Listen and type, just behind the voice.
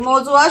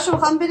موضوعاشو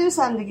میخوام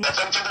بنویسم دیگه.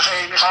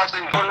 خیلی خاص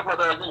این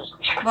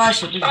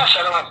باشه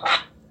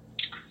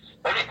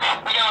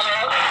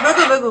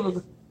بگو.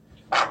 بگو.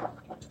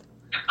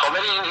 خب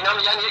اینا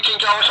میگن یکی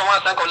اینکه آقا شما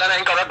اصلا کلا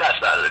این کارا دست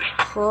برداری.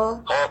 خب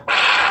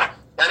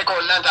یعنی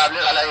کلا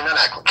تبلیغ علی اینا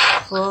نکن.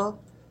 خب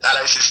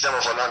علی سیستم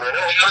و فلان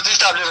اینا هیچ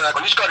تبلیغ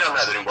نکن. هیچ کاری هم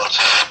نداریم باهات.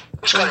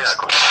 هیچ کاری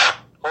نکن.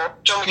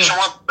 خب چون میگی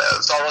شما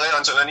سابقه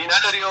آنچنانی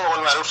نداری و به قول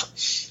معروف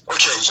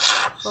اوکی.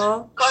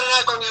 خب کاری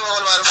نکنی به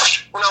قول معروف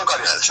اونم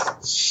کاری نداره.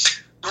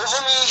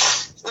 دومی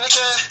اینه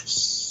که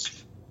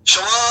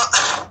شما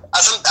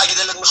اصلا اگه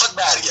دلت میخواد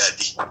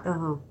برگردی.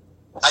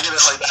 اگه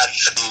بخوای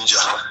برگردی اینجا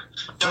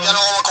که میگن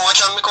آقا ما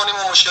کمکم میکنیم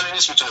و مشکلی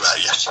نیست میتونی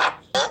برگردی.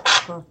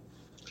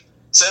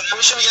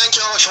 سومیش میگن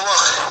که آقا شما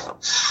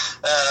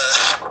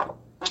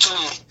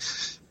میتونی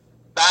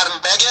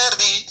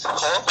بگردی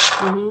خب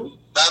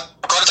و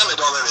کارت هم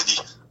ادامه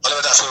بدی حالا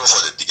به تصمیم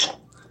خودت دیگه.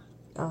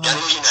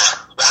 یعنی میگی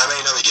نه به همه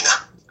اینا میگی نه.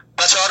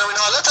 و چهارمین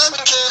حالت هم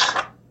این که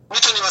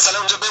میتونی مثلا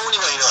اونجا بمونی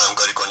و اینا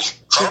همکاری کنی.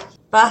 خب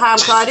و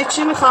همکاری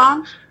چی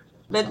میخوان؟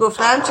 بهت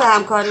گفتن چه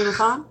همکاری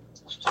میخوان؟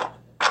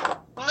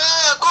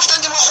 نه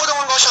گفتن که ما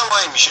خودمون باشم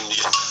وای میشیم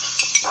دیگه.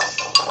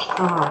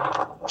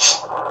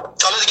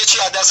 حالا دیگه چی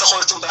از دست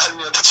خودتون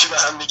برمیاد چی به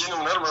هم میگین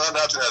اونا رو من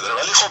ربطی نداره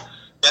ولی خب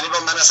یعنی با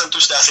من اصلا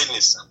توش دخیل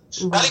نیستم.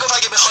 ولی گفت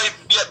اگه بخوای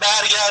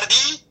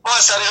برگردی ما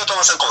از طریق تو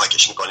مثلا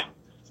کمکش میکنیم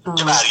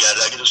که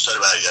برگرده اگه دوست داره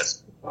برگرد.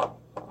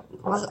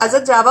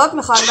 ازت جواب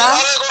میخوان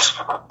بعد؟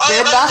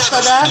 به بخش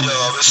دادن؟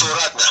 به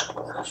صورت نه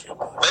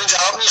به این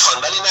جواب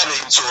میخوان ولی نه به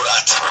این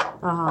صورت.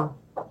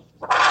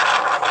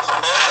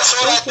 به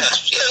صورت نه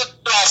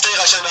 2 هفته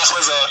قشنگ وقت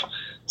بذار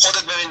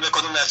خودت ببین به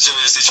کدوم نتیجه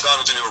برسی چیکار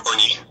میتونی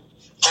بکنی.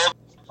 خب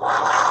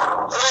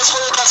از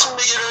خودت تصمیم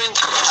بگیر ببین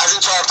از این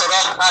 4 تا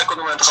راه هر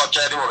کدوم انتخاب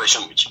کردیم و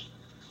بهشون میگی.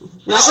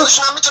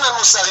 خودشون هم میتونن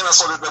مستقیم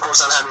از خودت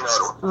بپرسن همینا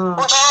رو.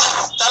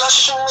 منتها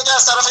تلاششون اینه که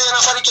از طرف یه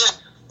نفری که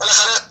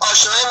بالاخره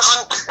آشنایی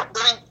میخوان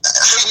ببین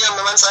خیلی هم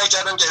به من سعی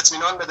کردن که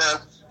اطمینان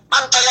بدن.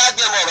 من تا یه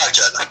حدی هم باور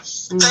کردم.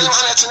 خیلی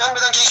میخوان اطمینان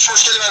بدن که هیچ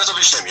مشکلی برای تو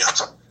پیش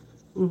نمیاد.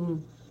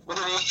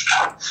 میدونی؟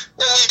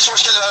 یعنی هیچ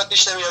مشکلی برات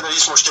پیش نمیاد و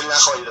هیچ مشکلی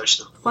نخواهی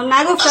داشت. خب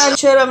نگفتن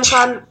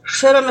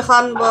چرا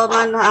میخوان با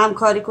من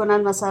همکاری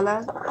کنن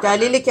مثلا؟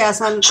 دلیلی که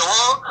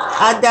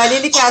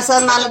اصلا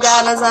منو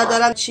در نظر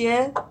دارن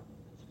چیه؟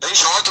 این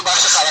شما تو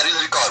بخش خبری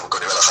داری کار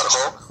میکنی بالاخره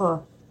خب؟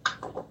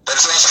 داری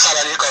تو بخش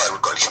خبری کار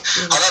میکنی.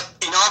 حالا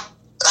اینا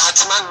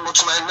حتما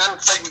مطمئنن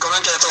فکر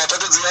میکنن که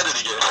ارتباطات زیاده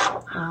دیگه.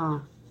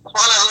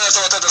 حالا از اون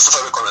ارتباطات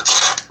استفاده کنن.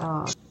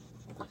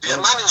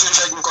 من اینجوری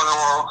فکر میکنم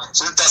و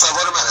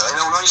تصور منه و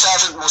اینا اونا هیچ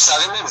حرف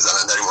مستقیم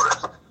نمیزنن در این مورد.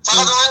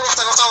 فقط به من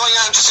گفتم آقا یه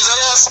همچین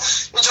چیزایی هست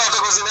این 4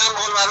 تا گزینه هم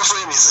قول معروف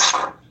روی میزه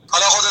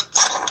حالا خودت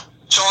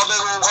شما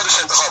بگو خودش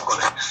انتخاب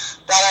کنه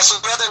در هر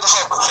صورت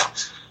انتخاب کنه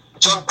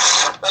چون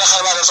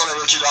بالاخره بعد از سال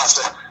 1-2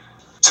 هفته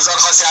چیزا رو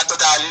خواستی حتی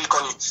تحلیل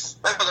کنی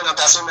من بدونم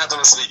تصمیم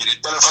نتونستی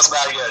بگیری دلت خواست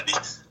برگردی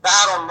به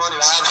هر عنوانی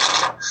به هر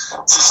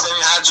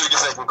سیستمی هر جوری که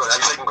فکر میکنی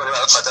اگه فکر میکنی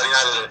برات خطری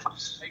نداره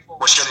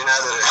مشکلی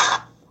نداره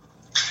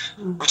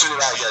میتونی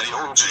برگردی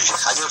اونجوری.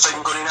 اگه فکر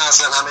میکنی نه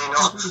اصلا همه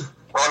اینا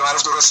قول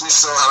معروف درست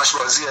نیست و همش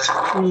بازیه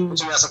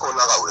میتونی اصلا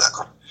کلا قبول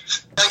نکنی.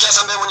 یعنی که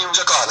اصلا بمونی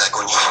اونجا کار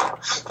نکنی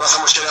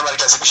مثلا مشکلی هم برای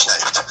کسی پیش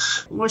نیاد.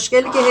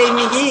 مشکلی که هی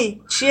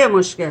میگی چیه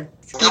مشکل؟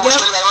 میگم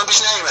مشکلی برای من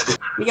پیش نیومده.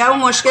 میگم اون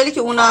مشکلی که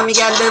اونا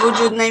میگن به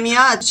وجود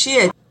نمیاد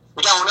چیه؟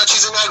 میگم اونا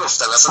چیزی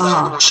نگفتن اصلا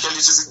در مشکلی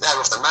چیزی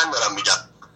نگفتن من دارم میگم